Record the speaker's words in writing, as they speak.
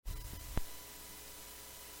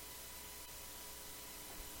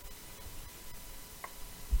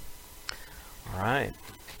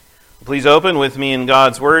Please open with me in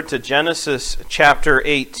God's Word to Genesis chapter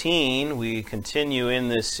 18. We continue in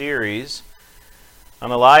this series on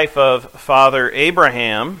the life of Father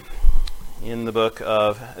Abraham in the book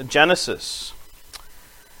of Genesis.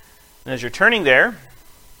 And as you're turning there,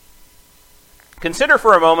 consider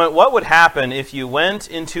for a moment what would happen if you went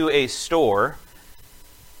into a store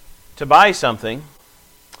to buy something,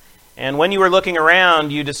 and when you were looking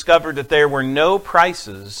around, you discovered that there were no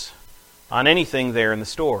prices on anything there in the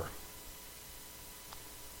store.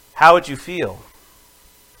 How would you feel?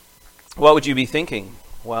 What would you be thinking?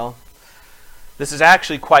 Well, this is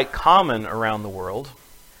actually quite common around the world.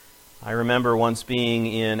 I remember once being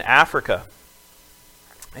in Africa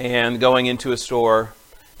and going into a store.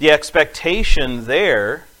 The expectation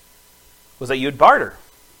there was that you'd barter.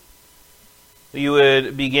 You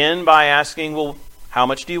would begin by asking, well, how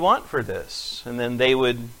much do you want for this? And then they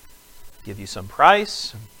would give you some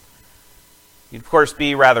price. You'd, of course,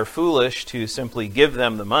 be rather foolish to simply give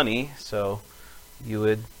them the money, so you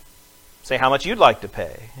would say how much you'd like to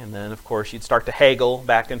pay. And then, of course, you'd start to haggle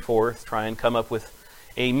back and forth, try and come up with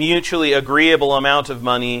a mutually agreeable amount of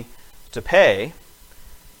money to pay.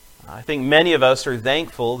 I think many of us are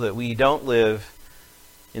thankful that we don't live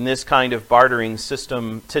in this kind of bartering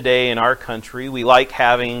system today in our country. We like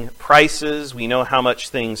having prices. We know how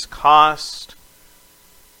much things cost.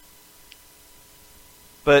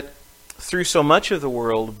 But through so much of the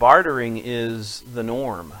world, bartering is the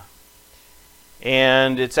norm.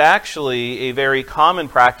 And it's actually a very common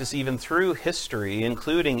practice even through history,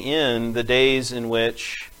 including in the days in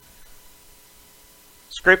which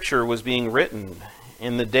Scripture was being written,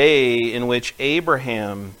 in the day in which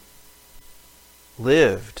Abraham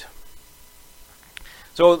lived.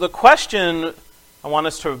 So the question I want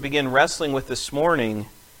us to begin wrestling with this morning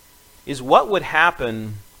is, what would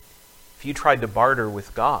happen if you tried to barter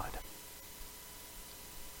with God?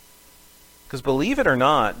 Because believe it or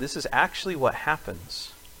not, this is actually what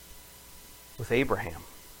happens with Abraham.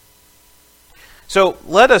 So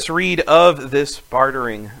let us read of this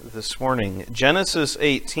bartering this morning. Genesis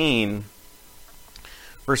 18,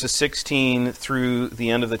 verses 16 through the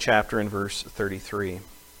end of the chapter in verse 33.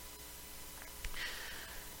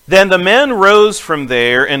 Then the men rose from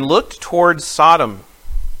there and looked towards Sodom.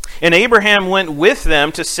 And Abraham went with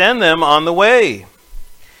them to send them on the way.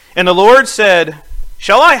 And the Lord said,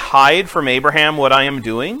 "Shall I hide from Abraham what I am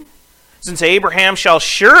doing? Since Abraham shall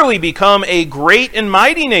surely become a great and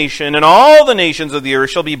mighty nation, and all the nations of the earth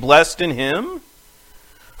shall be blessed in him.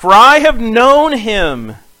 For I have known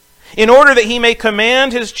him, in order that he may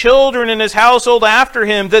command his children and his household after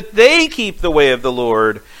him, that they keep the way of the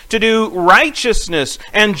Lord, to do righteousness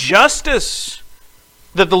and justice,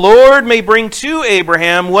 that the Lord may bring to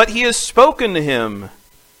Abraham what he has spoken to him."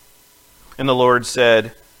 And the Lord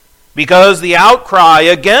said, "Because the outcry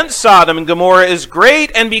against Sodom and Gomorrah is great,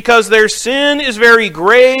 and because their sin is very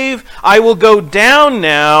grave, I will go down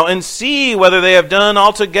now and see whether they have done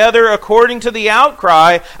altogether according to the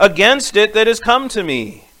outcry against it that has come to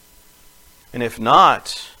me. And if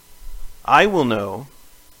not, I will know."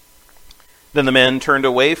 Then the men turned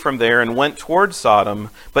away from there and went toward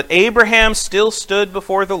Sodom, but Abraham still stood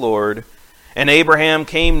before the Lord. And Abraham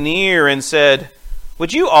came near and said,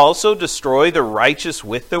 "Would you also destroy the righteous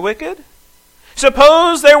with the wicked?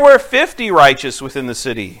 Suppose there were 50 righteous within the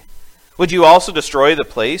city. Would you also destroy the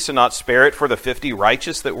place and not spare it for the 50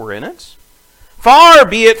 righteous that were in it? Far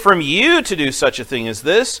be it from you to do such a thing as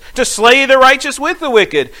this, to slay the righteous with the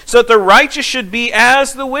wicked, so that the righteous should be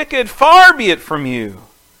as the wicked. Far be it from you.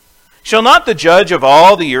 Shall not the judge of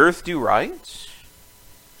all the earth do right?"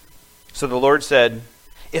 So the Lord said,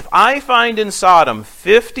 "If I find in Sodom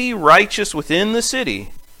 50 righteous within the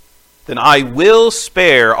city, then I will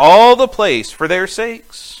spare all the place for their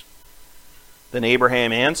sakes." Then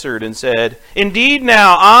Abraham answered and said, "Indeed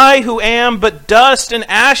now, I who am but dust and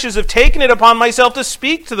ashes have taken it upon myself to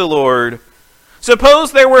speak to the Lord.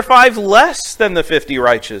 Suppose there were 5 less than the 50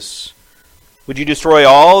 righteous. Would you destroy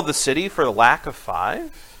all the city for the lack of 5?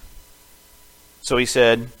 So he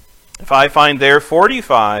said, "If I find there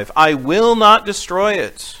 45, I will not destroy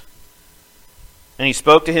it." And he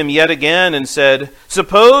spoke to him yet again and said,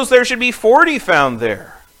 "Suppose there should be 40 found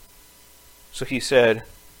there." So he said,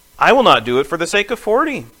 "I will not do it for the sake of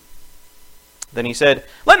 40. Then he said,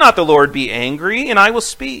 "Let not the Lord be angry, and I will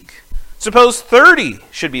speak. Suppose 30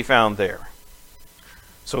 should be found there."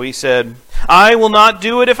 So he said, "I will not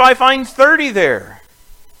do it if I find 30 there."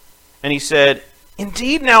 And he said,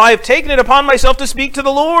 "Indeed, now I have taken it upon myself to speak to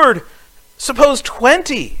the Lord. Suppose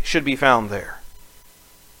 20 should be found there."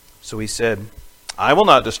 So he said, "I will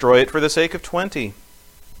not destroy it for the sake of 20.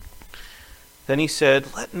 Then he said,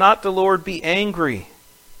 "Let not the Lord be angry,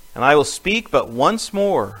 and I will speak but once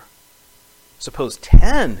more. Suppose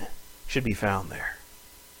 10 should be found there.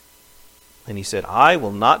 And he said, I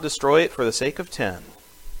will not destroy it for the sake of 10.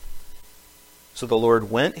 So the Lord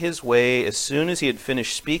went his way as soon as he had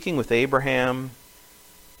finished speaking with Abraham,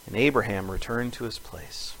 and Abraham returned to his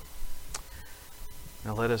place.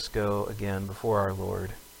 Now let us go again before our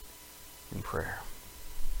Lord in prayer.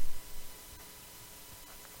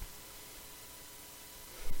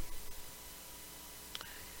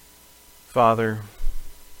 Father,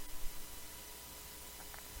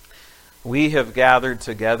 we have gathered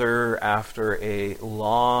together after a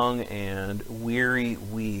long and weary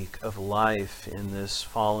week of life in this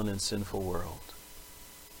fallen and sinful world.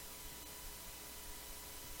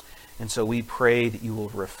 And so we pray that you will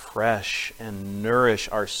refresh and nourish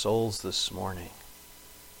our souls this morning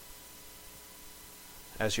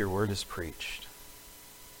as your word is preached.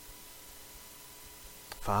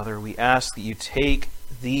 Father, we ask that you take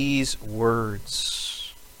these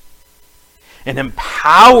words and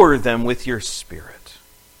empower them with your Spirit,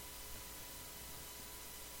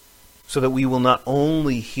 so that we will not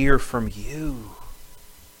only hear from you,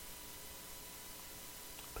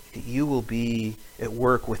 but that you will be at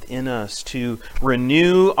work within us to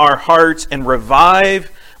renew our hearts and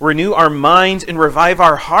renew our minds and revive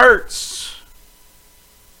our hearts.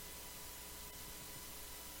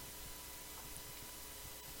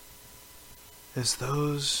 As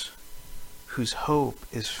those whose hope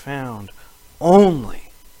is found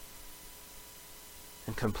only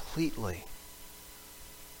and completely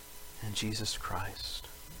in Jesus Christ.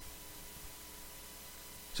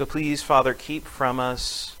 So please, Father, keep from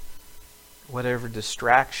us whatever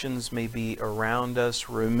distractions may be around us.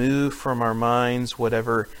 Remove from our minds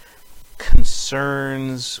whatever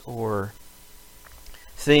concerns or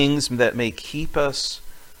things that may keep us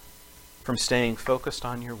from staying focused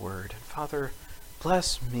on your word. And Father,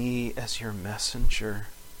 bless me as your messenger,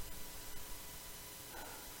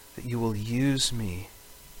 that you will use me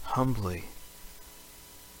humbly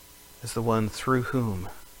as the one through whom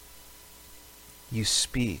you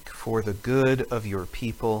speak for the good of your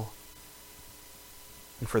people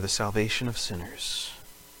and for the salvation of sinners,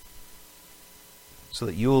 so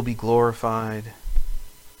that you will be glorified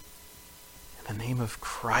and the name of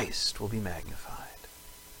Christ will be magnified.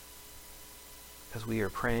 Because we are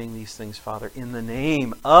praying these things, Father, in the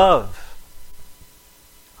name of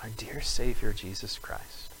our dear Savior, Jesus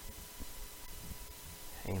Christ.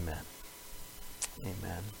 Amen.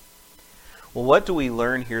 Amen. Well, what do we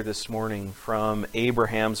learn here this morning from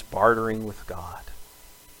Abraham's bartering with God?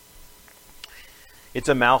 It's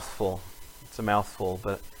a mouthful. It's a mouthful,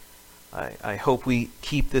 but I hope we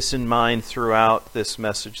keep this in mind throughout this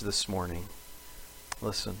message this morning.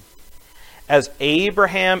 Listen. As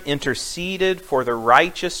Abraham interceded for the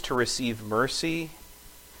righteous to receive mercy,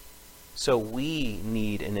 so we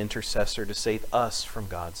need an intercessor to save us from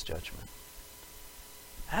God's judgment.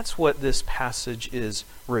 That's what this passage is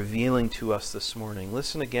revealing to us this morning.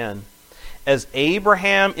 Listen again. As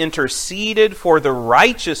Abraham interceded for the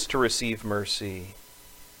righteous to receive mercy,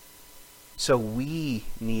 so we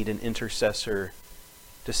need an intercessor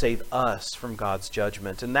to save us from God's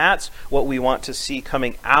judgment. And that's what we want to see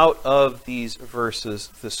coming out of these verses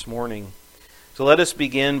this morning. So let us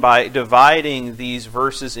begin by dividing these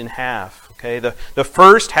verses in half. Okay, the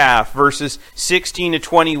first half, verses 16 to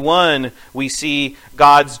 21, we see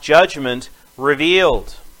God's judgment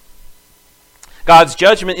revealed. God's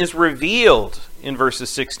judgment is revealed in verses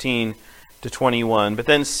 16 to 21. But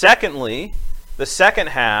then secondly, the second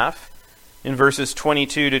half, in verses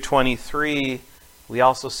 22 to 23, we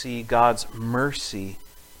also see God's mercy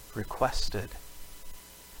requested.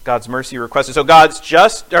 God's mercy requested. So God's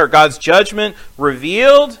judgment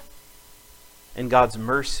revealed and God's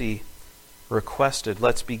mercy requested.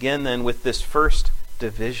 Let's begin then with this first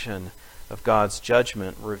division of God's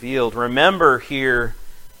judgment revealed. Remember here,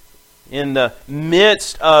 in the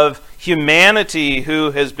midst of humanity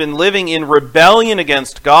who has been living in rebellion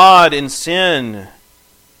against God in sin,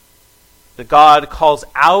 that God calls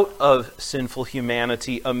out of sinful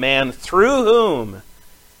humanity a man through whom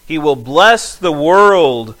he will bless the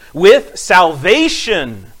world with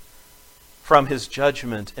salvation from his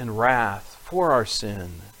judgment and wrath for our sin.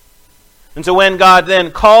 And so when God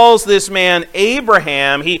then calls this man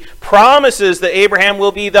Abraham, he promises that Abraham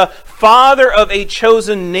will be the father of a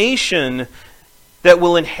chosen nation that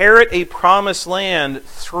will inherit a promised land,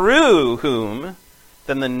 through whom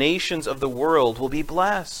then the nations of the world will be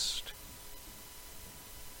blessed.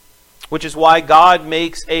 Which is why God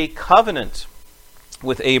makes a covenant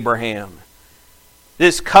with Abraham.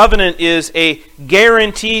 This covenant is a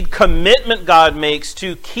guaranteed commitment God makes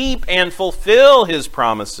to keep and fulfill his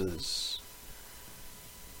promises.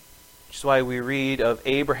 Which is why we read of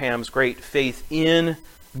Abraham's great faith in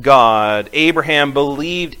God. Abraham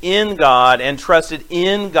believed in God and trusted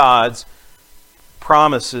in God's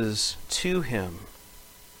promises to him.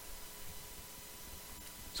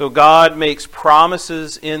 So God makes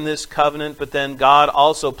promises in this covenant, but then God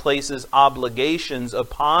also places obligations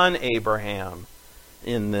upon Abraham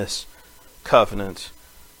in this covenant.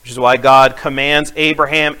 Which is why God commands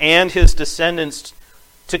Abraham and his descendants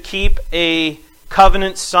to keep a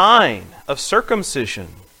covenant sign of circumcision,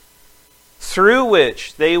 through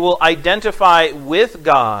which they will identify with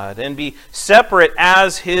God and be separate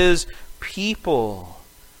as his people.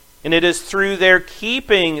 And it is through their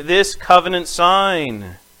keeping this covenant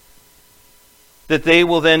sign that they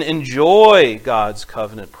will then enjoy God's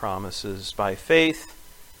covenant promises by faith.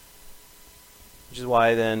 Which is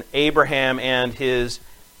why then Abraham and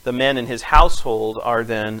the men in his household are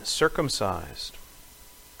then circumcised.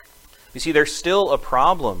 You see, there's still a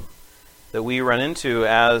problem that we run into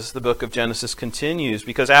as the book of Genesis continues,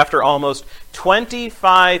 because after almost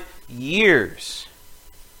 25 years,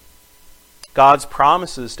 God's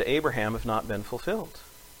promises to Abraham have not been fulfilled.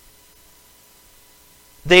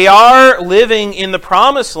 They are living in the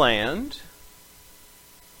promised land.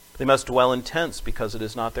 They must dwell in tents because it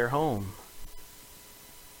is not their home.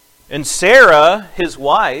 And Sarah, his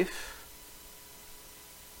wife,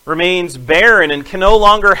 remains barren and can no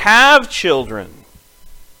longer have children.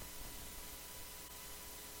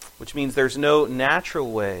 Which means there's no natural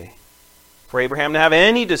way for Abraham to have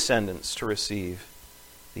any descendants to receive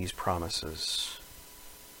these promises.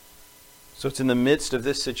 So it's in the midst of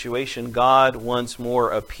this situation, God once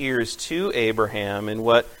more appears to Abraham in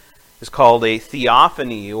what is called a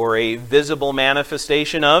theophany, or a visible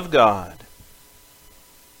manifestation of God.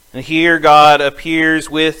 And here God appears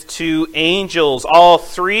with two angels, all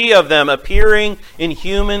three of them appearing in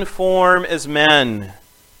human form as men.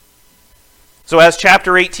 So as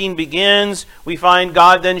chapter 18 begins, we find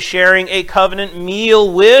God then sharing a covenant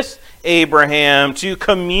meal with Abraham to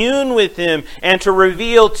commune with him and to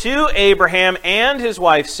reveal to Abraham and his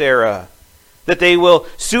wife Sarah that they will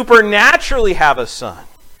supernaturally have a son.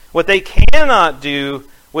 What they cannot do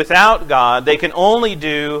without God, they can only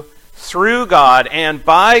do through God and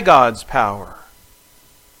by God's power.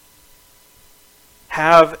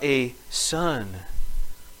 Have a son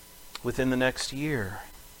within the next year.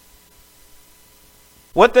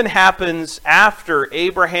 What then happens after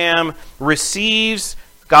Abraham receives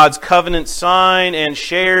God's covenant sign and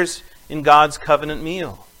shares in God's covenant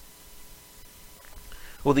meal?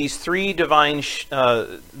 Well, these three divine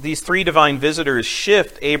visitors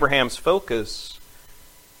shift Abraham's focus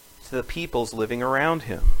to the peoples living around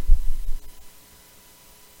him.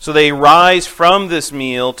 So they rise from this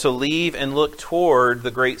meal to leave and look toward the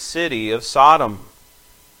great city of Sodom.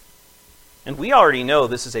 And we already know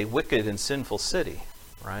this is a wicked and sinful city,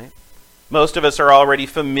 right? Most of us are already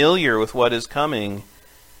familiar with what is coming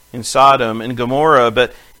in Sodom and Gomorrah,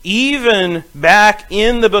 but even back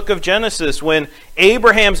in the book of Genesis, when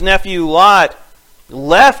Abraham's nephew Lot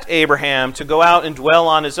left Abraham to go out and dwell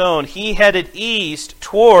on his own, he headed east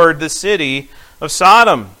toward the city of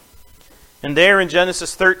Sodom. And there in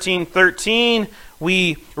Genesis 13:13,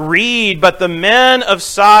 we read, "But the men of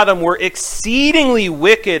Sodom were exceedingly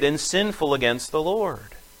wicked and sinful against the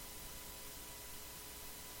Lord."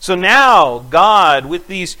 So now God, with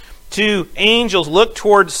these two angels, look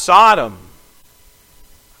towards Sodom.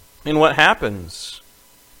 And what happens?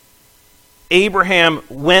 Abraham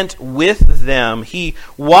went with them. He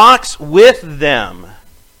walks with them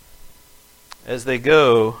as they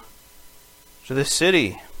go to the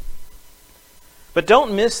city. But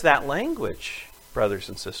don't miss that language, brothers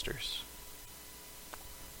and sisters.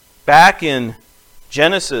 Back in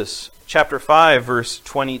Genesis chapter 5, verse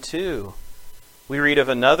 22, we read of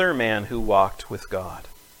another man who walked with God.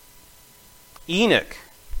 Enoch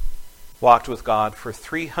walked with God for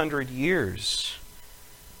 300 years.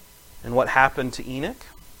 And what happened to Enoch?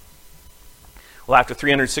 Well, after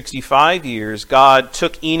 365 years, God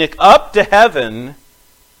took Enoch up to heaven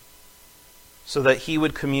so that he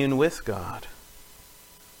would commune with God.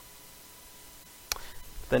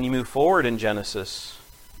 Then you move forward in Genesis.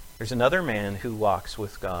 There's another man who walks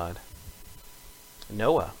with God.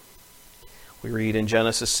 Noah. We read in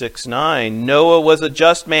Genesis 6:9, "Noah was a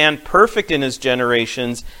just man, perfect in his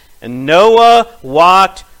generations, and Noah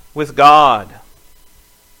walked with God."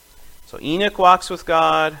 So Enoch walks with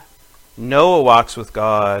God, Noah walks with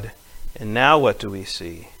God, and now what do we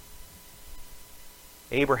see?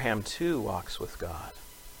 Abraham too walks with God.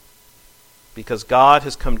 because God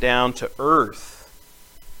has come down to earth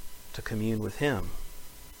to commune with him.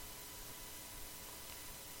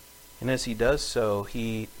 And as he does so,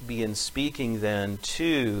 he begins speaking then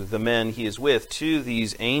to the men he is with, to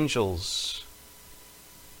these angels.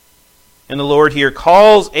 And the Lord here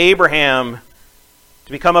calls Abraham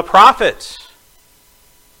to become a prophet,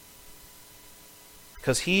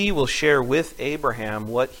 because he will share with Abraham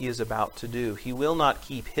what he is about to do. He will not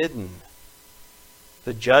keep hidden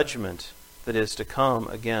the judgment that is to come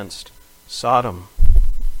against Sodom.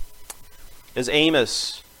 As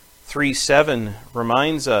Amos 3:7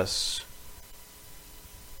 reminds us,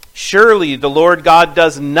 surely the Lord God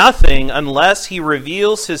does nothing unless he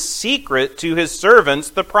reveals his secret to his servants,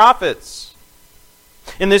 the prophets.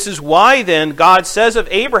 And this is why then God says of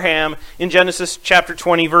Abraham in Genesis chapter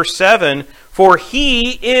 20 verse 7, for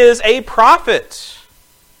he is a prophet.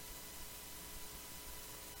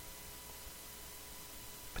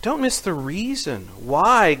 But don't miss the reason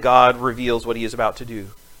why God reveals what he is about to do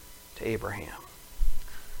to Abraham.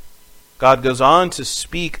 God goes on to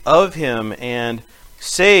speak of him and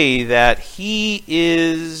say that he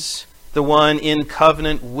is the one in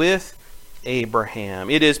covenant with Abraham.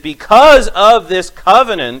 It is because of this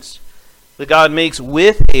covenant that God makes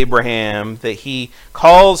with Abraham that he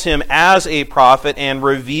calls him as a prophet and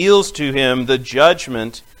reveals to him the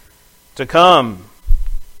judgment to come.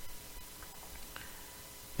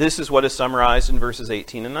 This is what is summarized in verses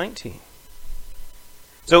 18 and 19.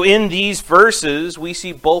 So in these verses, we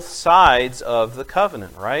see both sides of the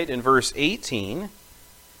covenant, right? In verse 18,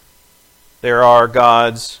 there are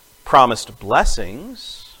God's promised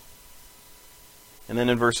blessings. And then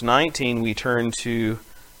in verse 19, we turn to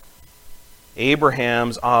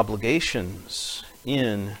Abraham's obligations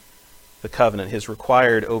in the covenant, his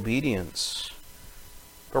required obedience.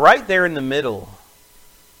 But right there in the middle,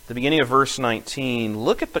 the beginning of verse 19,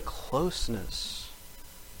 look at the closeness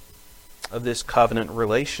of this covenant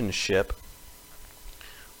relationship,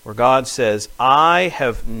 where God says, I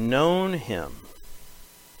have known him.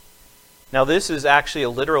 Now this is actually a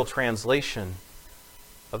literal translation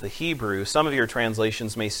of the Hebrew. Some of your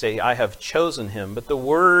translations may say, I have chosen him, but the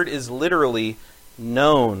word is literally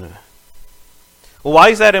known. Well, why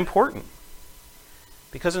is that important?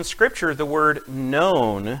 Because in Scripture, the word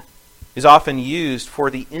known is often used for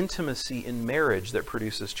the intimacy in marriage that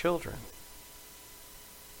produces children.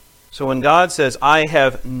 So when God says, I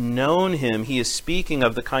have known him, he is speaking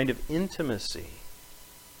of the kind of intimacy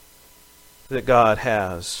that God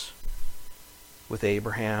has with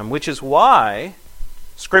Abraham, which is why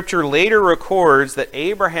Scripture later records that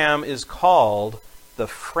Abraham is called the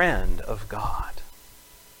friend of God.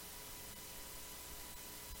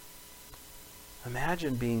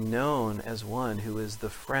 Imagine being known as one who is the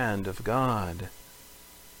friend of God.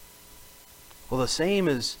 Well, the same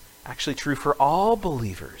is actually true for all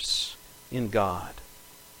believers in God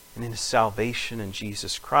and in his salvation in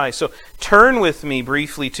Jesus Christ. So turn with me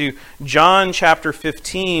briefly to John chapter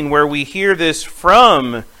 15, where we hear this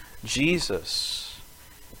from Jesus.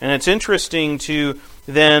 And it's interesting to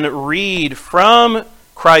then read from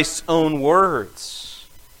Christ's own words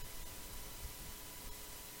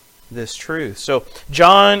this truth. So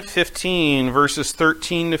John 15, verses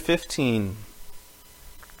 13 to 15.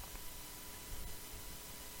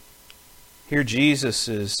 Here Jesus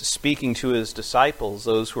is speaking to his disciples,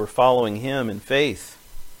 those who are following him in faith.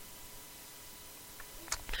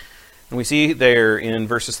 And we see there in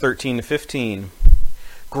verses 13 to 15,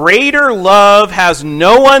 greater love has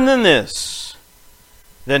no one than this,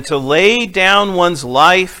 than to lay down one's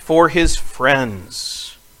life for his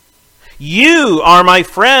friends. You are my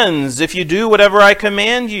friends if you do whatever I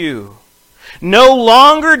command you. No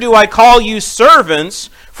longer do I call you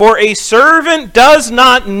servants, for a servant does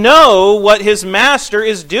not know what his master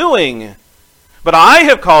is doing. But I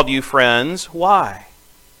have called you friends. Why?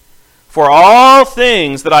 For all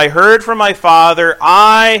things that I heard from my Father,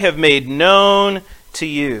 I have made known to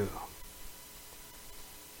you.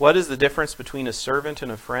 What is the difference between a servant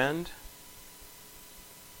and a friend?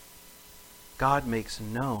 God makes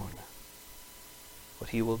known what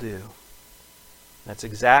he will do. That's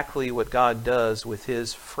exactly what God does with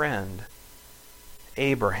his friend,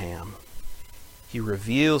 Abraham. He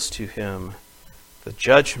reveals to him the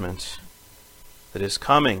judgment that is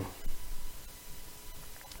coming.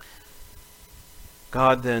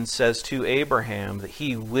 God then says to Abraham that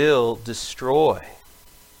he will destroy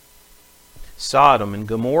Sodom and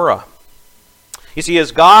Gomorrah. You see,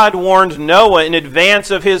 as God warned Noah in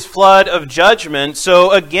advance of his flood of judgment,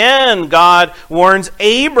 so again God warns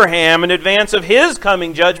Abraham in advance of his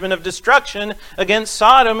coming judgment of destruction against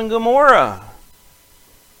Sodom and Gomorrah.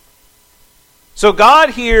 So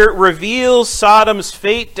God here reveals Sodom's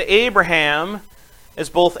fate to Abraham as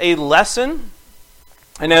both a lesson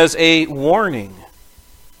and as a warning,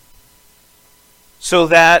 so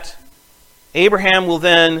that Abraham will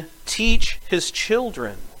then teach his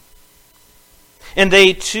children. And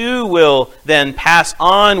they too will then pass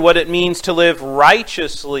on what it means to live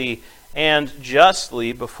righteously and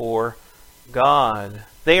justly before God.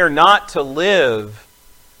 They are not to live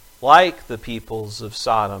like the peoples of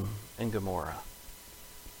Sodom and Gomorrah,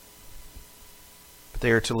 but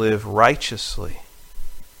they are to live righteously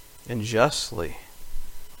and justly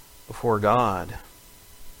before God.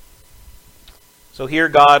 So here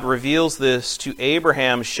God reveals this to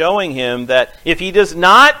Abraham, showing him that if he does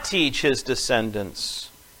not teach his descendants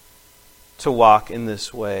to walk in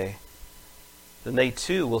this way, then they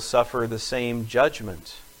too will suffer the same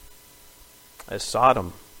judgment as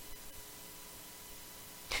Sodom.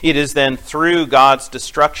 It is then through God's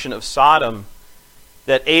destruction of Sodom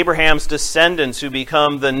that Abraham's descendants, who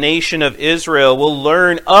become the nation of Israel, will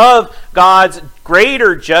learn of God's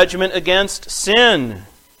greater judgment against sin,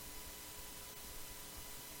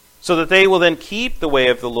 so that they will then keep the way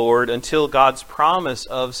of the Lord until God's promise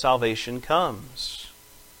of salvation comes.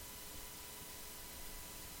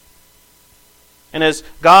 And as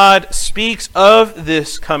God speaks of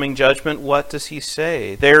this coming judgment, what does he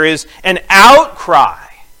say? There is an outcry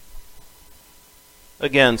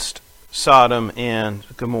against Sodom and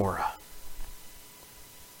Gomorrah.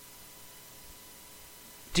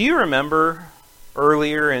 Do you remember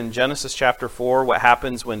earlier in Genesis chapter 4 what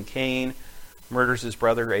happens when Cain murders his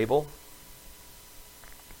brother Abel?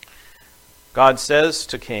 God says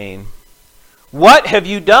to Cain, "What have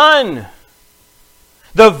you done?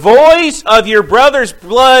 The voice of your brother's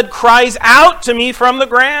blood cries out to me from the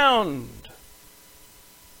ground."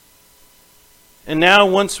 And now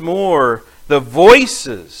once more, the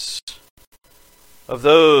voices of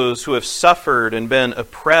those who have suffered and been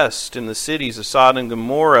oppressed in the cities of Sodom and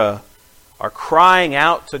Gomorrah are crying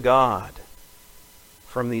out to God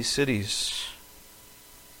from these cities.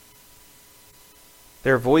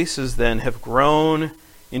 Their voices then have grown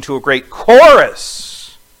into a great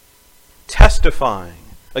chorus,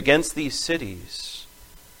 testifying against these cities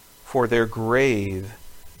for their grave,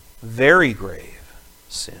 very grave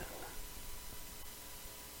sin.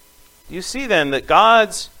 You see then that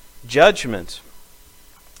God's judgment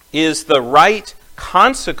is the right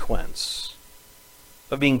consequence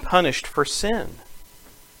of being punished for sin.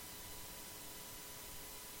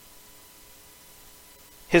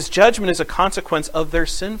 His judgment is a consequence of their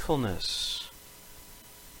sinfulness,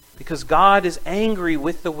 because God is angry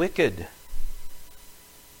with the wicked,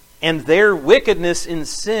 and their wickedness in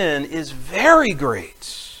sin is very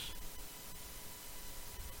great.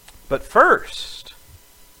 But first,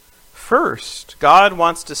 God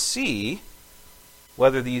wants to see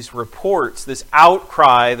whether these reports, this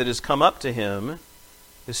outcry that has come up to him,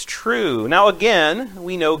 is true. Now again,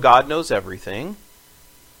 we know God knows everything,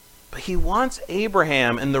 but he wants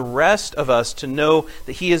Abraham and the rest of us to know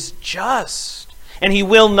that he is just, and he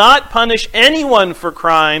will not punish anyone for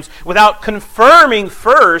crimes without confirming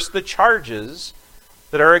first the charges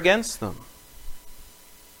that are against them.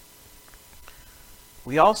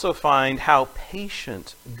 We also find how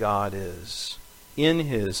patient God is in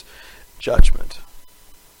his judgment.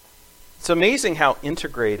 It's amazing how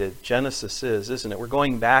integrated Genesis is, isn't it? We're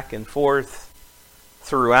going back and forth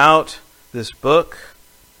throughout this book.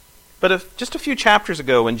 But just a few chapters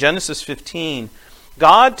ago, in Genesis 15,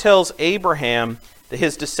 God tells Abraham that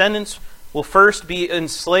his descendants will first be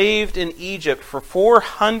enslaved in Egypt for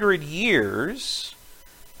 400 years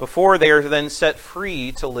before they are then set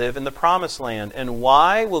free to live in the Promised Land. And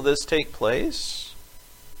why will this take place?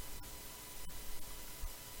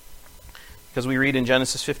 Because we read in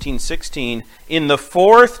Genesis 15:16, "In the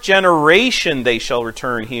 4th generation they shall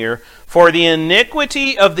return here, for the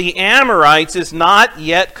iniquity of the Amorites is not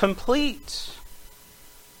yet complete."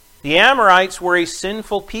 The Amorites were a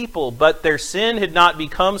sinful people, but their sin had not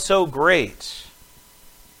become so great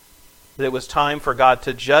that it was time for God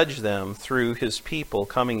to judge them through his people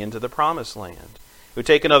coming into the Promised Land. It would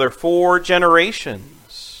take another 4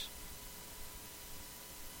 generations.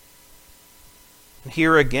 And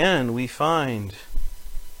here again we find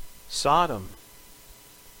Sodom,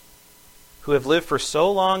 who have lived for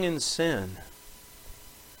so long in sin,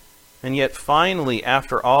 and yet finally,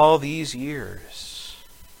 after all these years,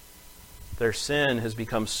 their sin has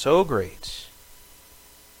become so great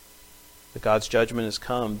that God's judgment has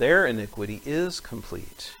come. Their iniquity is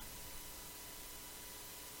complete.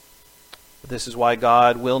 But this is why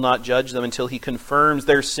God will not judge them until he confirms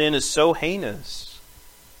their sin is so heinous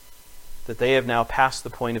that they have now passed the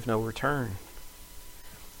point of no return.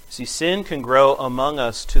 See, sin can grow among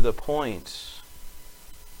us to the point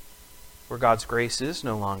where God's grace is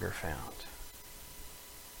no longer found.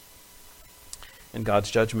 And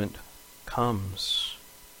God's judgment comes.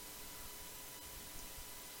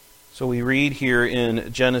 So we read here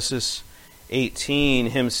in Genesis 18,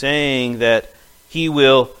 him saying that he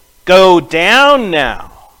will go down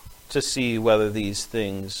now to see whether these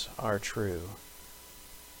things are true.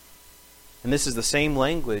 And this is the same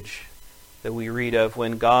language that we read of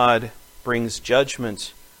when God brings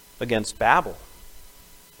judgment against Babel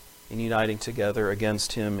in uniting together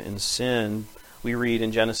against him in sin. We read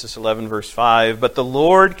in Genesis 11 verse 5, "But the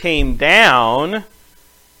Lord came down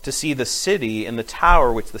to see the city and the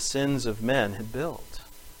tower which the sins of men had built."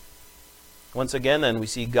 Once again then we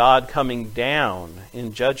see God coming down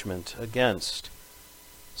in judgment against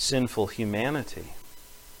sinful humanity.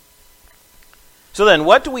 So then,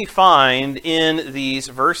 what do we find in these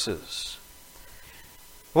verses?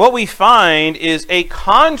 What we find is a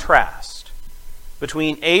contrast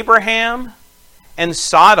between Abraham and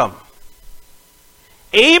Sodom.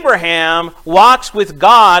 Abraham walks with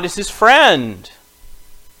God as his friend,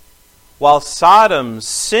 while Sodom's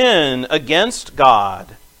sin against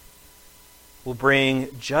God will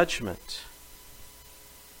bring judgment.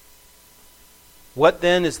 What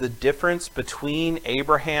then is the difference between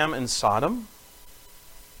Abraham and Sodom?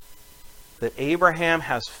 That Abraham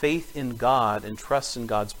has faith in God and trusts in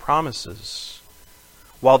God's promises,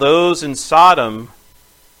 while those in Sodom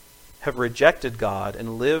have rejected God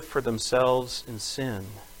and live for themselves in sin.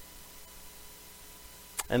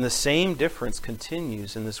 And the same difference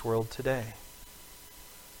continues in this world today.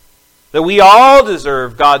 That we all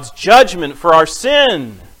deserve God's judgment for our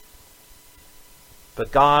sin,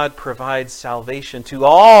 but God provides salvation to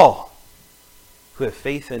all who have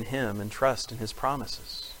faith in Him and trust in His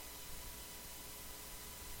promises.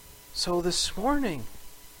 So this morning,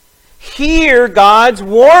 hear God's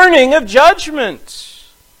warning of judgment.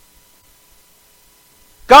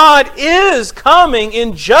 God is coming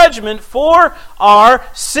in judgment for our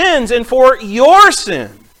sins and for your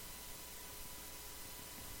sin.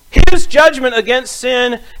 His judgment against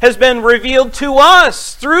sin has been revealed to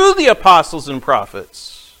us through the apostles and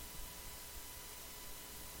prophets.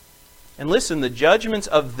 And listen, the judgments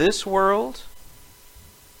of this world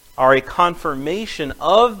are a confirmation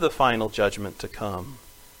of the final judgment to come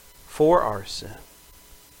for our sin.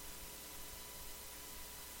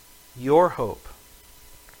 Your hope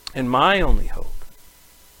and my only hope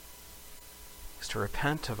is to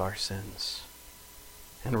repent of our sins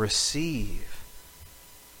and receive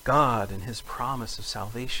God and His promise of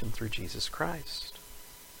salvation through Jesus Christ.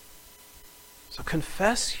 So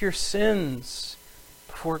confess your sins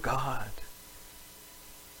before God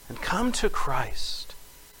and come to Christ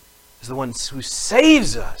as the one who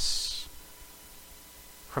saves us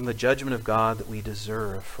from the judgment of God that we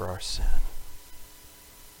deserve for our sin.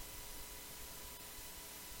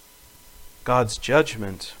 God's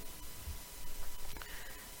judgment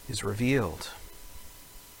is revealed.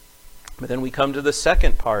 But then we come to the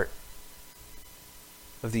second part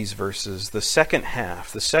of these verses, the second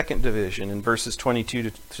half, the second division in verses 22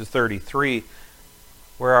 to 33,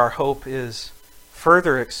 where our hope is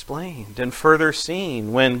further explained and further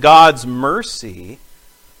seen when God's mercy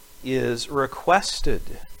is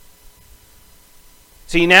requested.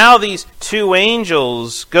 See, now these two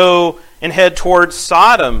angels go and head towards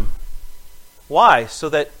Sodom. Why? So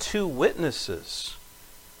that two witnesses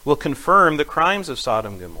will confirm the crimes of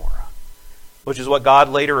Sodom and Gomorrah, which is what God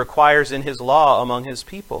later requires in His law among His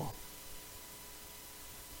people.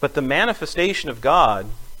 But the manifestation of God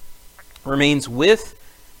remains with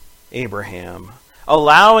Abraham,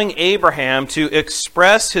 allowing Abraham to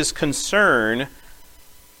express his concern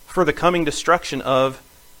for the coming destruction of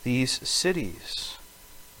these cities.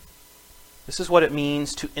 This is what it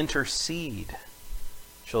means to intercede.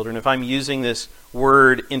 Children, if I'm using this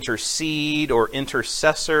word intercede or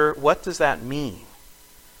intercessor, what does that mean?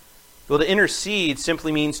 Well, to intercede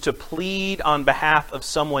simply means to plead on behalf of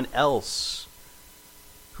someone else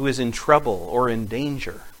who is in trouble or in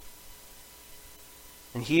danger.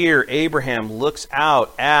 And here Abraham looks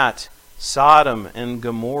out at Sodom and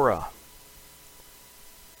Gomorrah,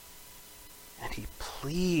 and he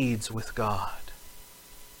pleads with God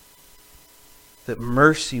that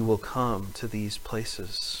mercy will come to these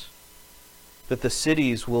places, that the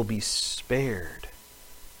cities will be spared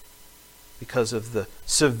because of the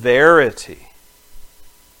severity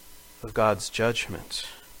of God's judgment.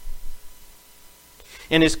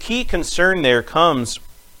 And his key concern there comes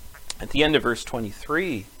at the end of verse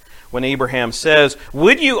 23, when Abraham says,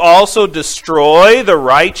 "Would you also destroy the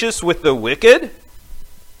righteous with the wicked?"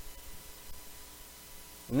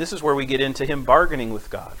 And this is where we get into him bargaining with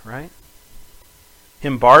God, right?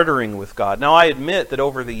 Him bartering with God. Now, I admit that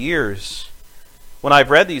over the years, when I've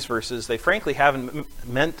read these verses, they frankly haven't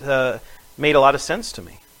made a lot of sense to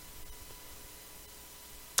me.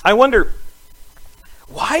 I wonder,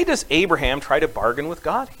 why does Abraham try to bargain with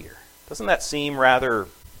God here? Doesn't that seem rather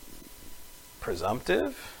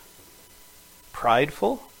presumptive?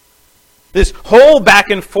 Prideful? This whole back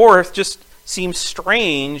and forth just seems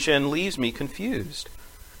strange and leaves me confused.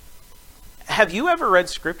 Have you ever read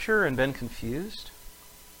Scripture and been confused?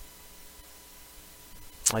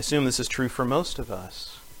 I assume this is true for most of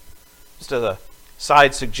us. Just as a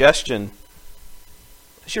side suggestion,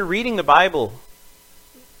 as you're reading the Bible,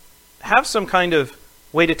 have some kind of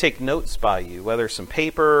way to take notes by you, whether some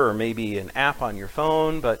paper or maybe an app on your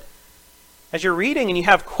phone. But as you're reading and you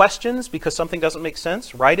have questions because something doesn't make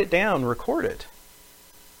sense, write it down, record it.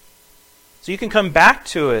 So you can come back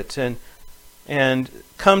to it and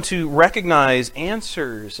come to recognize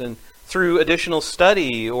answers and through additional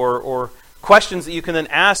study or questions that you can then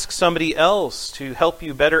ask somebody else to help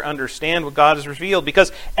you better understand what God has revealed.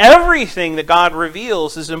 Because everything that God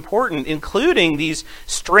reveals is important, including these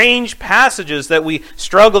strange passages that we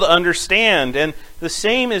struggle to understand. And the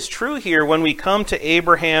same is true here when we come to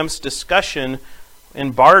Abraham's discussion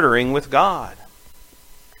and bartering with God.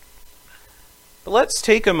 But let's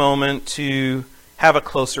take a moment to have a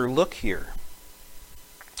closer look here.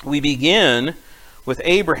 We begin with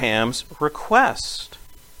Abraham's request.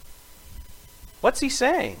 What's he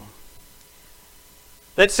saying?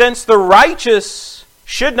 That since the righteous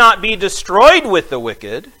should not be destroyed with the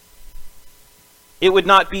wicked, it would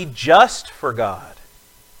not be just for God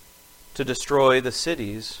to destroy the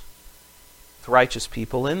cities with righteous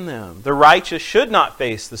people in them. The righteous should not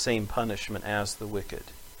face the same punishment as the wicked.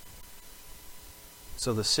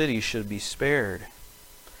 So the cities should be spared.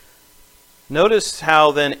 Notice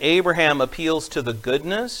how then Abraham appeals to the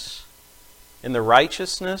goodness and the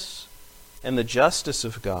righteousness and the justice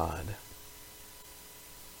of God.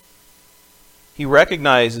 He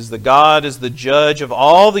recognizes that God is the judge of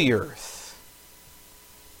all the earth.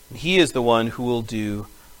 And He is the one who will do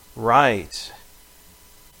right.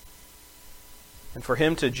 And for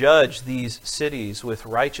Him to judge these cities with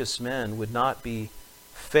righteous men would not be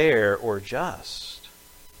fair or just.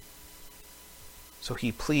 So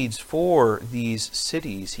He pleads for these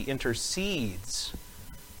cities. He intercedes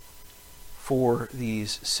for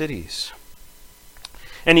these cities.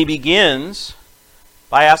 And he begins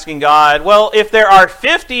by asking God, well, if there are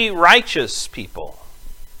 50 righteous people,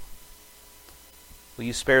 will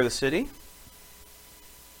you spare the city?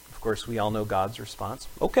 Of course, we all know God's response.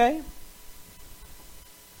 Okay.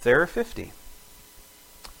 If there are 50,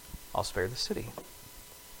 I'll spare the city.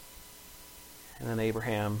 And then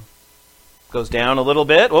Abraham goes down a little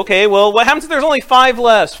bit. Okay, well, what happens if there's only 5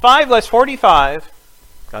 less? 5 less, 45.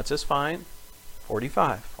 God says, fine,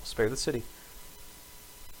 45. I'll spare the city.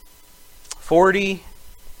 40,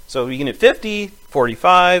 so you can hit 50,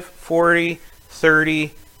 45, 40,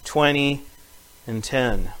 30, 20, and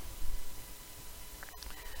 10.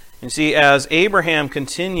 You see, as Abraham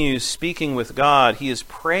continues speaking with God, he is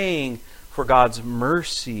praying for God's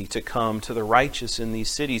mercy to come to the righteous in these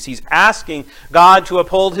cities. He's asking God to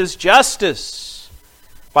uphold His justice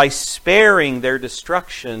by sparing their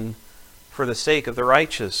destruction for the sake of the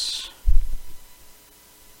righteous.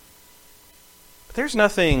 But there's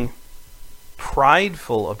nothing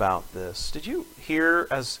prideful about this. Did you hear,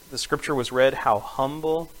 as the scripture was read, how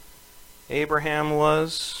humble Abraham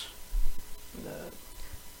was?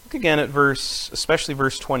 Look again at especially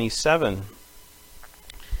verse 27.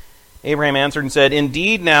 Abraham answered and said,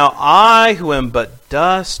 "Indeed, now I, who am but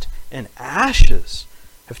dust and ashes,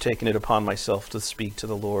 have taken it upon myself to speak to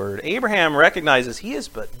the Lord." Abraham recognizes he is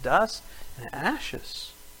but dust and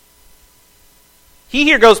ashes. He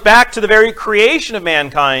here goes back to the very creation of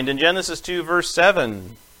mankind in Genesis 2, verse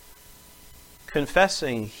 7,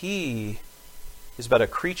 confessing he is but a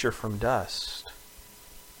creature from dust.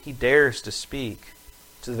 He dares to speak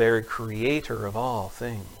to the very creator of all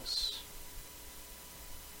things.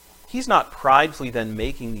 He's not pridefully then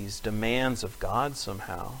making these demands of God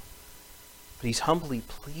somehow, but he's humbly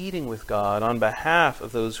pleading with God on behalf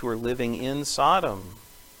of those who are living in Sodom.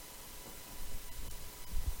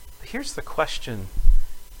 But here's the question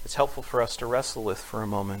it's helpful for us to wrestle with for a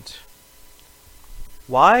moment.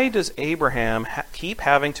 Why does Abraham keep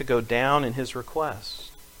having to go down in his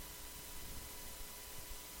request?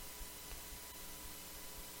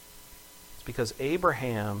 It's because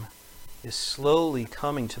Abraham is slowly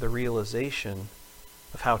coming to the realization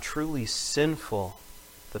of how truly sinful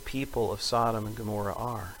the people of Sodom and Gomorrah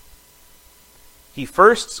are. He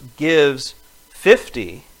first gives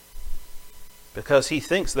 50 because he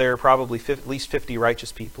thinks there are probably at least 50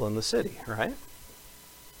 righteous people in the city, right?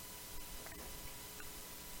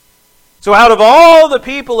 So out of all the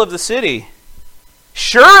people of the city,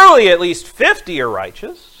 surely at least 50 are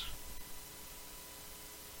righteous.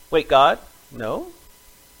 Wait, God? No.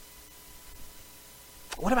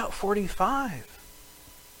 What about 45?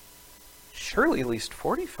 Surely at least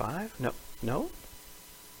 45. No.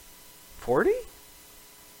 40?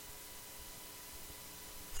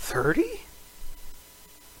 30?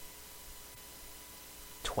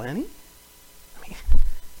 20?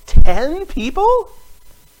 10 people?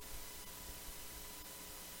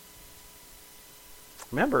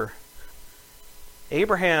 Remember,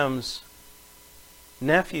 Abraham's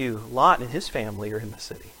nephew Lot and his family are in the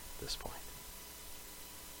city at this point.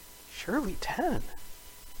 Surely 10.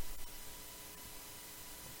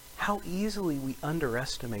 How easily we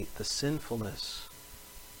underestimate the sinfulness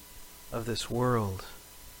of this world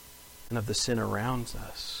and of the sin around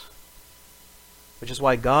us. Which is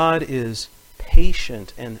why God is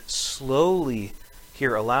patient and slowly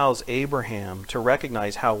here allows Abraham to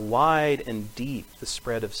recognize how wide and deep the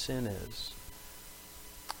spread of sin is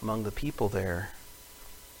among the people there.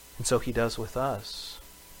 And so he does with us.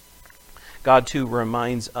 God too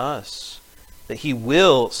reminds us that he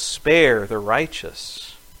will spare the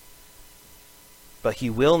righteous, but he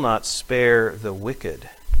will not spare the wicked,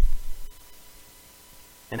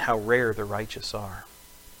 and how rare the righteous are.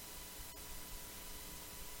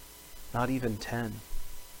 Not even 10.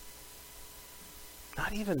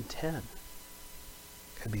 Not even 10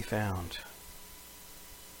 could be found.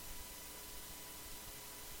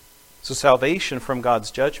 So salvation from God's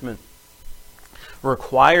judgment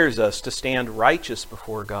requires us to stand righteous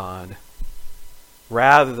before God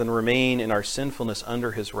rather than remain in our sinfulness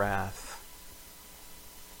under his wrath.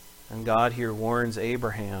 And God here warns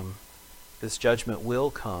Abraham this judgment will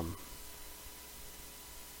come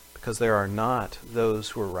because there are not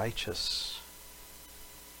those who are righteous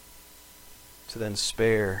to then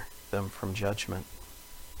spare them from judgment.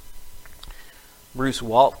 Bruce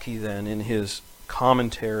Waltke then, in his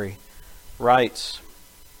commentary, writes,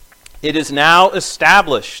 "It is now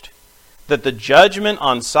established that the judgment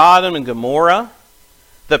on Sodom and Gomorrah,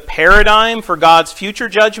 the paradigm for God's future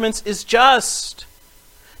judgments, is just.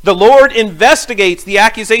 The Lord investigates the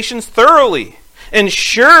accusations thoroughly,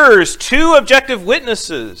 ensures two objective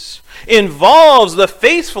witnesses, involves the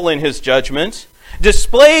faithful in his judgment,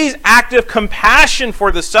 displays active compassion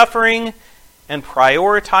for the suffering, and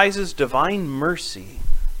prioritizes divine mercy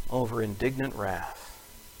over indignant wrath."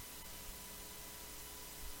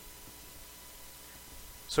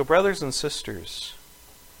 So, brothers and sisters,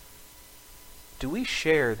 do we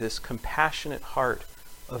share this compassionate heart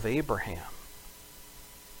of Abraham,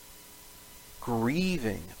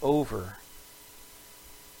 grieving over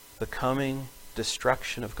the coming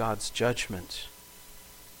destruction of God's judgment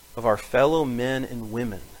of our fellow men and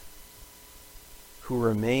women who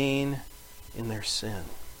remain in their sin?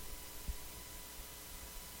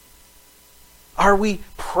 Are we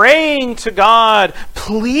praying to God,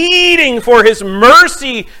 pleading for his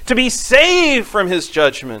mercy to be saved from his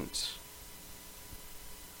judgment?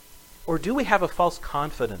 Or do we have a false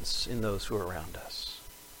confidence in those who are around us?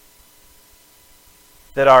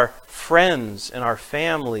 That our friends and our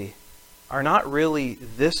family are not really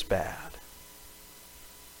this bad,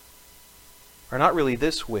 are not really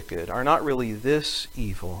this wicked, are not really this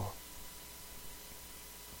evil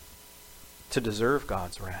to deserve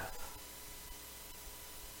God's wrath.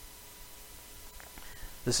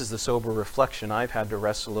 This is the sober reflection I've had to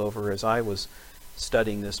wrestle over as I was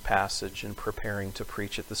studying this passage and preparing to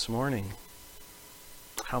preach it this morning.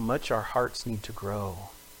 How much our hearts need to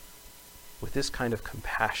grow with this kind of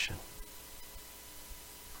compassion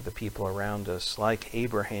for the people around us. Like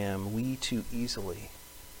Abraham, we too easily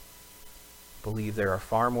believe there are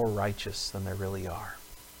far more righteous than there really are.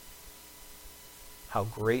 How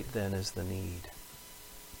great then is the need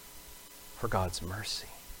for God's mercy.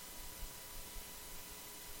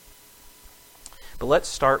 But let's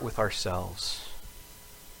start with ourselves.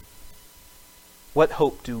 What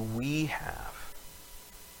hope do we have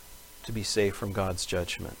to be saved from God's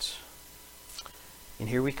judgment? And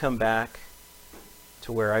here we come back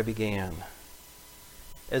to where I began.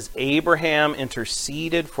 As Abraham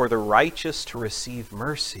interceded for the righteous to receive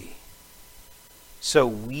mercy, so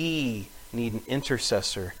we need an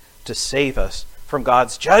intercessor to save us from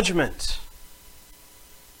God's judgment.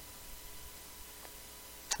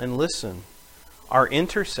 And listen, our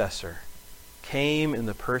intercessor came in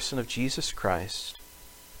the person of Jesus Christ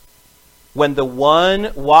when the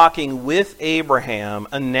one walking with Abraham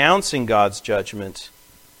announcing God's judgment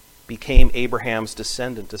became Abraham's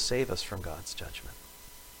descendant to save us from God's judgment.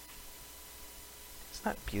 Isn't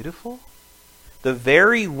that beautiful? The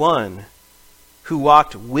very one who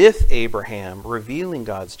walked with Abraham, revealing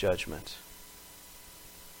God's judgment,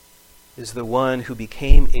 is the one who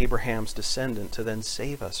became Abraham's descendant to then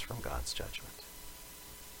save us from God's judgment.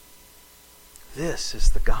 This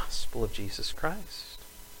is the gospel of Jesus Christ.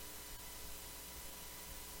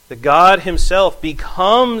 That God himself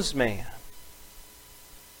becomes man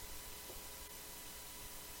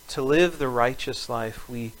to live the righteous life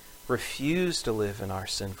we refuse to live in our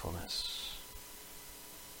sinfulness.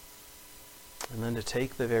 And then to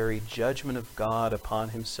take the very judgment of God upon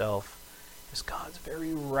himself as God's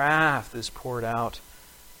very wrath is poured out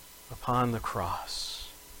upon the cross.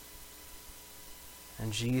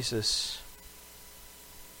 And Jesus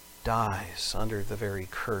dies under the very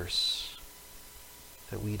curse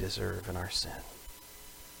that we deserve in our sin.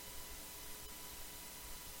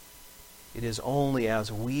 It is only as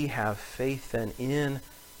we have faith then in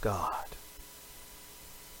God,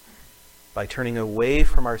 by turning away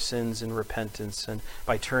from our sins in repentance and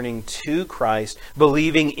by turning to Christ,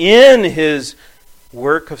 believing in his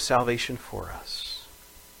work of salvation for us,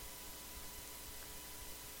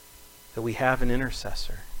 that we have an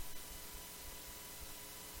intercessor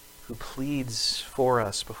who pleads for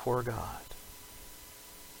us before God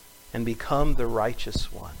and become the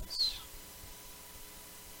righteous ones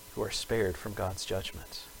who are spared from God's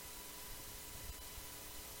judgment.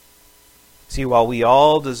 See, while we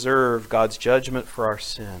all deserve God's judgment for our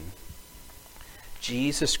sin,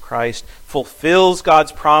 Jesus Christ fulfills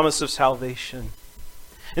God's promise of salvation.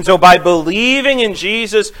 And so by believing in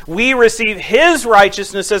Jesus, we receive his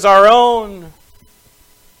righteousness as our own.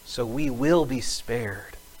 So we will be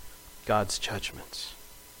spared God's judgment.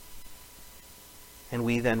 And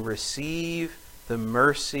we then receive the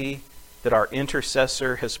mercy that our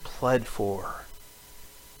intercessor has pled for,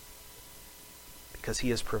 because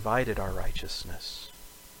he has provided our righteousness.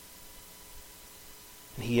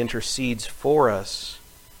 And he intercedes for us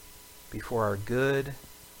before our good,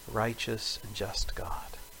 righteous, and just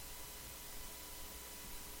God.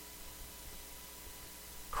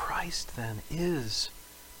 Christ then is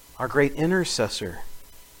our great intercessor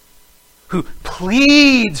who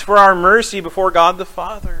pleads for our mercy before God the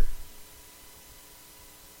Father.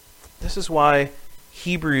 This is why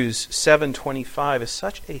Hebrews 7:25 is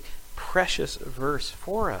such a precious verse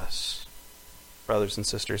for us, brothers and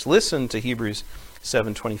sisters. Listen to Hebrews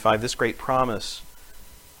 7:25, this great promise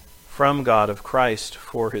from God of Christ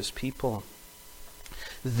for his people.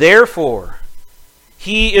 Therefore,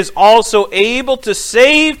 he is also able to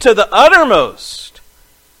save to the uttermost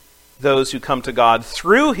those who come to God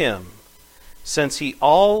through him, since he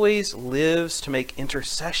always lives to make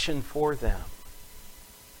intercession for them.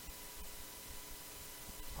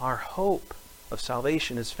 Our hope of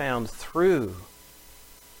salvation is found through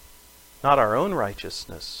not our own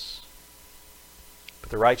righteousness, but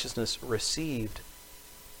the righteousness received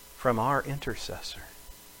from our intercessor,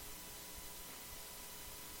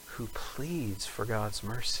 who pleads for God's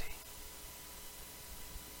mercy,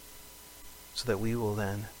 so that we will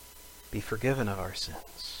then be forgiven of our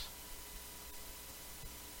sins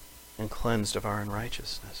and cleansed of our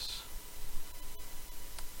unrighteousness.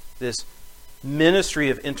 This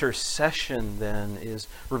ministry of intercession then is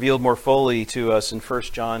revealed more fully to us in 1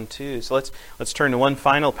 John 2. So let's turn to one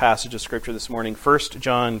final passage of Scripture this morning, 1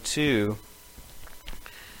 John 2,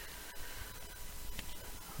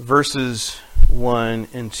 verses 1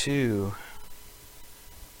 and 2,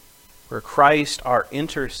 where Christ, our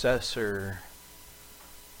intercessor,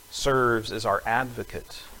 serves as our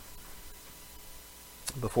advocate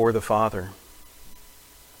before the Father.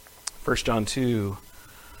 1 John 2,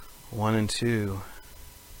 1 and 2.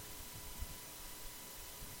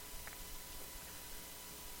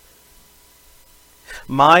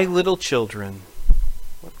 My little children,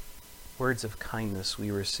 what words of kindness we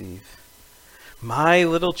receive. My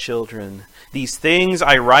little children, these things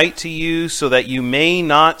I write to you so that you may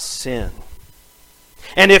not sin.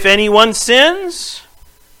 And if anyone sins,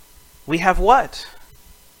 we have what?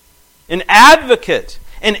 An advocate,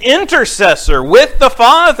 an intercessor with the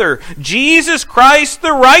Father, Jesus Christ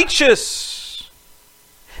the righteous.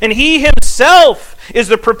 And he himself is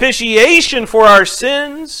the propitiation for our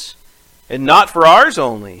sins, and not for ours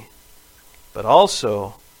only, but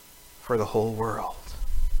also for the whole world.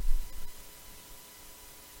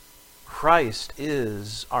 Christ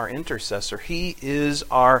is our intercessor. He is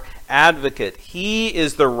our advocate. He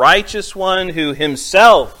is the righteous one who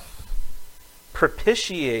himself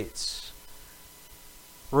propitiates,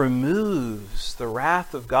 removes the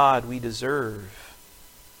wrath of God we deserve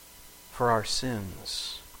for our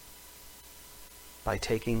sins. by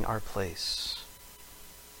taking our place,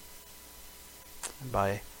 and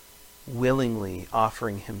by willingly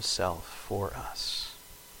offering himself for us.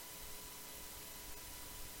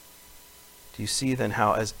 Do you see then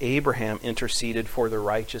how as Abraham interceded for the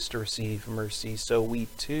righteous to receive mercy, so we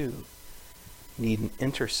too need an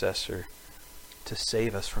intercessor to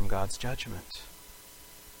save us from God's judgment?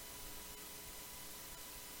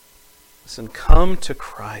 Listen, come to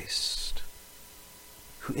Christ,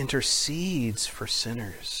 who intercedes for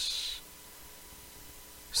sinners,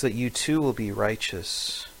 so that you too will be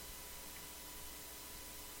righteous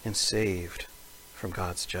and saved from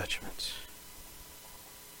God's judgment.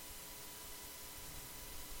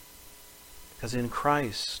 Because in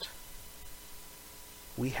Christ,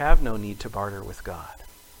 we have no need to barter with God.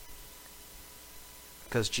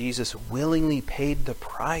 Because Jesus willingly paid the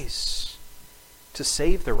price to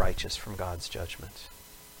save the righteous from God's judgment.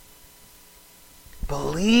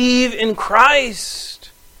 Believe in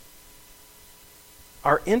Christ,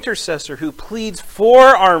 our intercessor who pleads for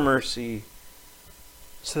our mercy,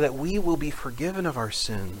 so that we will be forgiven of our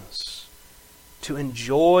sins, to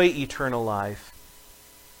enjoy eternal life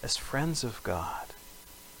as friends of God,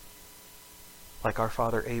 like our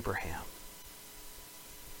father Abraham.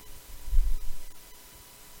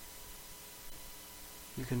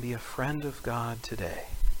 You can be a friend of God today,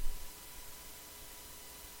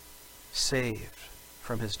 saved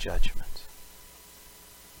from his judgment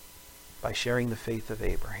by sharing the faith of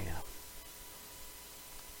Abraham,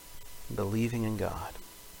 believing in God,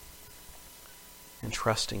 and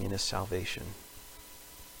trusting in his salvation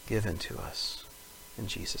given to us in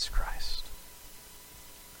Jesus Christ.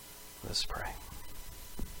 Let's pray.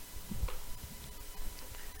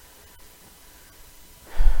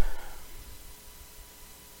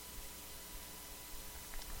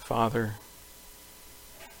 Father,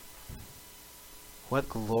 what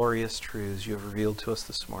glorious truths you have revealed to us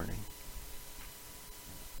this morning.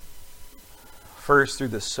 First, through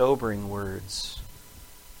the sobering words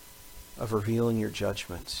of revealing your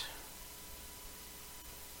judgment,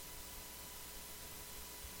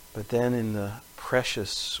 but then in the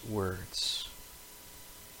precious words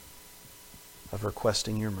of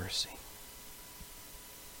requesting your mercy.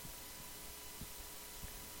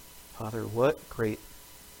 Father, what great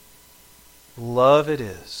love it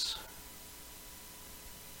is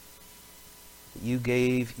that you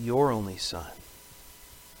gave your only Son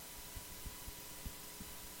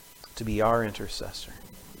to be our intercessor,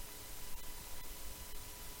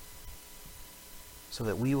 so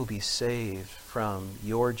that we will be saved from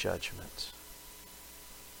your judgment.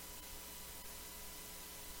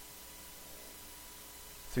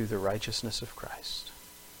 Through the righteousness of Christ.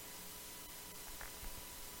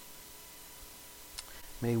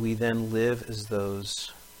 May we then live as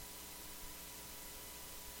those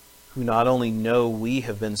who not only know we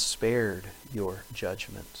have been spared your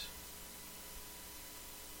judgment,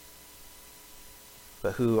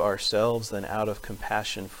 but who ourselves then, out of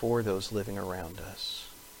compassion for those living around us,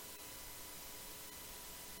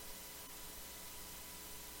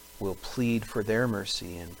 will plead for their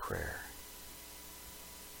mercy in prayer,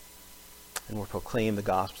 and will proclaim the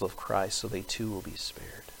gospel of Christ so they too will be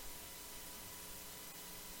spared.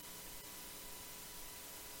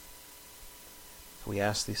 We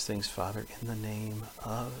ask these things, Father, in the name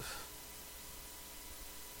of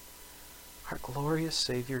our glorious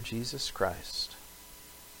Savior, Jesus Christ.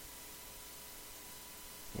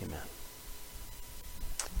 Amen.